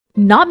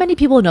Not many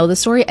people know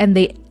this story, and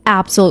they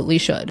absolutely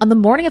should. On the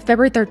morning of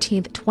February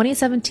 13th,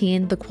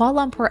 2017, the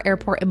Kuala Lumpur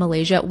airport in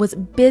Malaysia was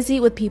busy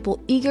with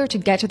people eager to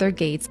get to their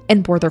gates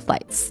and board their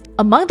flights.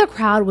 Among the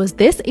crowd was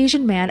this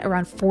Asian man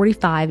around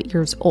 45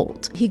 years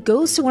old. He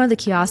goes to one of the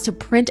kiosks to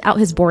print out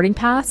his boarding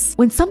pass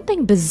when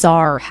something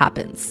bizarre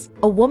happens.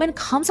 A woman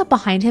comes up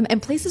behind him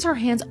and places her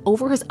hands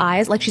over his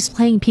eyes like she's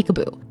playing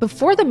peekaboo.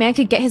 Before the man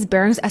could get his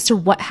bearings as to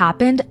what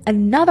happened,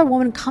 another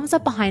woman comes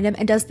up behind him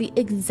and does the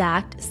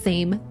exact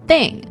same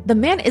thing. The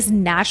man is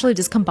naturally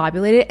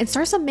discombobulated and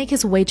starts to make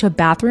his way to a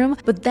bathroom,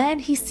 but then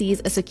he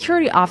sees a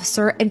security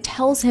officer and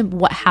tells him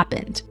what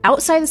happened.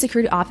 Outside the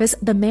security office,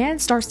 the man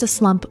starts to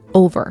slump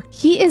over.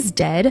 He is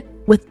dead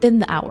within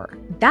the hour.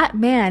 That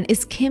man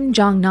is Kim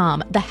Jong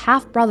Nam, the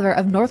half-brother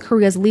of North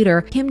Korea's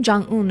leader Kim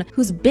Jong Un,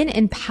 who's been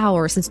in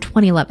power since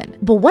 2011.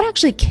 But what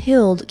actually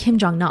killed Kim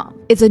Jong Nam?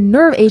 It's a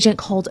nerve agent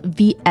called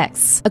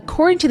VX.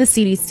 According to the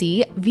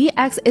CDC,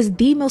 VX is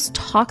the most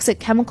toxic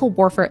chemical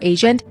warfare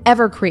agent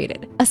ever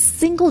created. A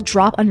single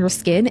drop on your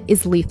skin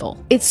is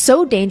lethal. It's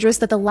so dangerous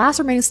that the last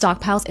remaining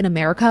stockpiles in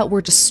America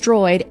were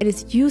destroyed and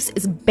its use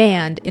is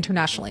banned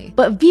internationally.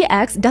 But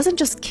VX doesn't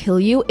just kill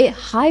you, it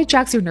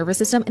hijacks your nervous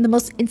system in the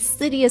most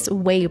insidious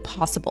way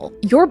possible.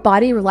 Your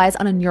body relies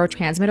on a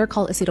neurotransmitter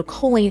called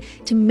acetylcholine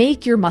to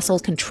make your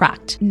muscles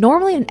contract.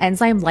 Normally, an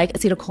enzyme like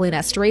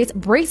acetylcholinesterase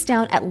breaks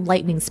down at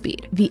lightning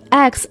speed.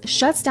 VX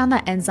shuts down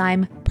that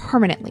enzyme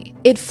permanently.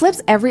 It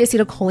flips every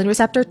acetylcholine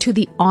receptor to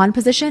the on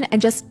position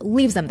and just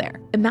leaves them there.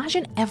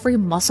 Imagine every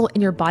muscle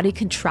in your body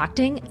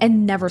contracting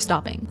and never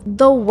stopping.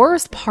 The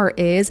worst part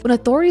is, when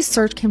authorities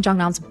searched Kim Jong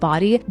Nam's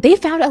body, they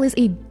found at least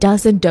a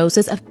dozen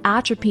doses of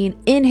atropine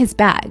in his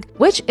bag,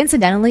 which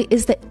incidentally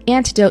is the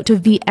antidote to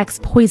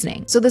VX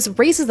poisoning. So this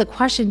raises the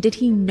question, did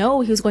he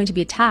know he was going to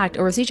be attacked,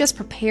 or was he just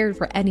prepared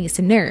for any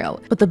scenario?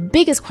 But the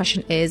biggest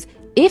question is,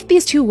 if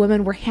these two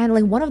women were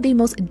handling one of the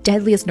most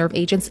deadliest nerve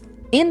agents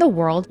in the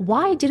world,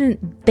 why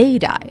didn't they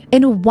die?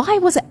 And why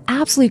was it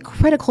absolutely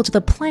critical to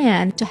the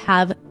plan to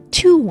have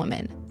two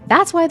women?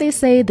 That's why they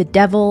say the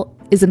devil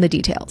is in the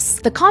details.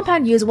 The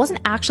compound used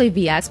wasn't actually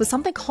VX, but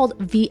something called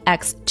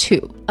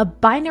VX2, a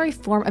binary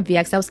form of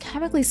VX that was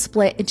chemically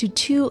split into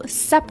two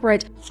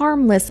separate,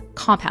 harmless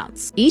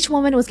compounds. Each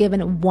woman was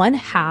given one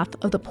half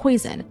of the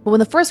poison, but when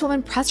the first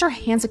woman pressed her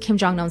hands to Kim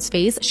Jong Nam's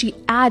face, she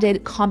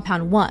added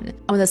compound 1. And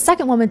when the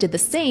second woman did the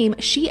same,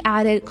 she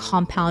added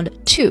compound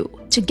 2.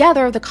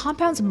 Together, the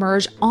compounds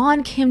merged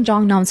on Kim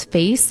Jong Nam's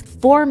face,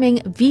 forming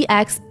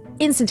VX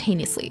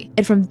instantaneously.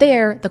 And from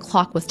there, the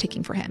clock was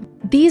ticking for him.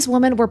 These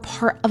women were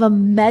part of a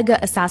mega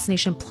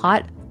assassination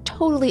plot,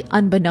 totally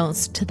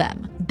unbeknownst to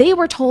them. They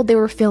were told they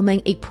were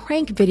filming a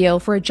prank video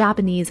for a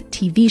Japanese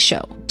TV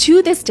show.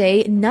 To this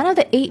day, none of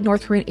the 8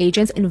 North Korean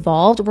agents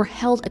involved were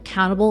held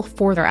accountable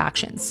for their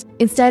actions.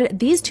 Instead,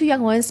 these two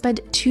young women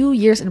spent 2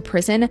 years in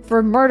prison for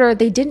a murder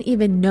they didn't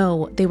even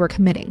know they were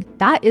committing.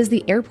 That is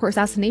the airport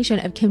assassination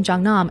of Kim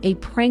Jong Nam, a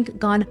prank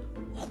gone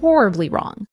horribly wrong.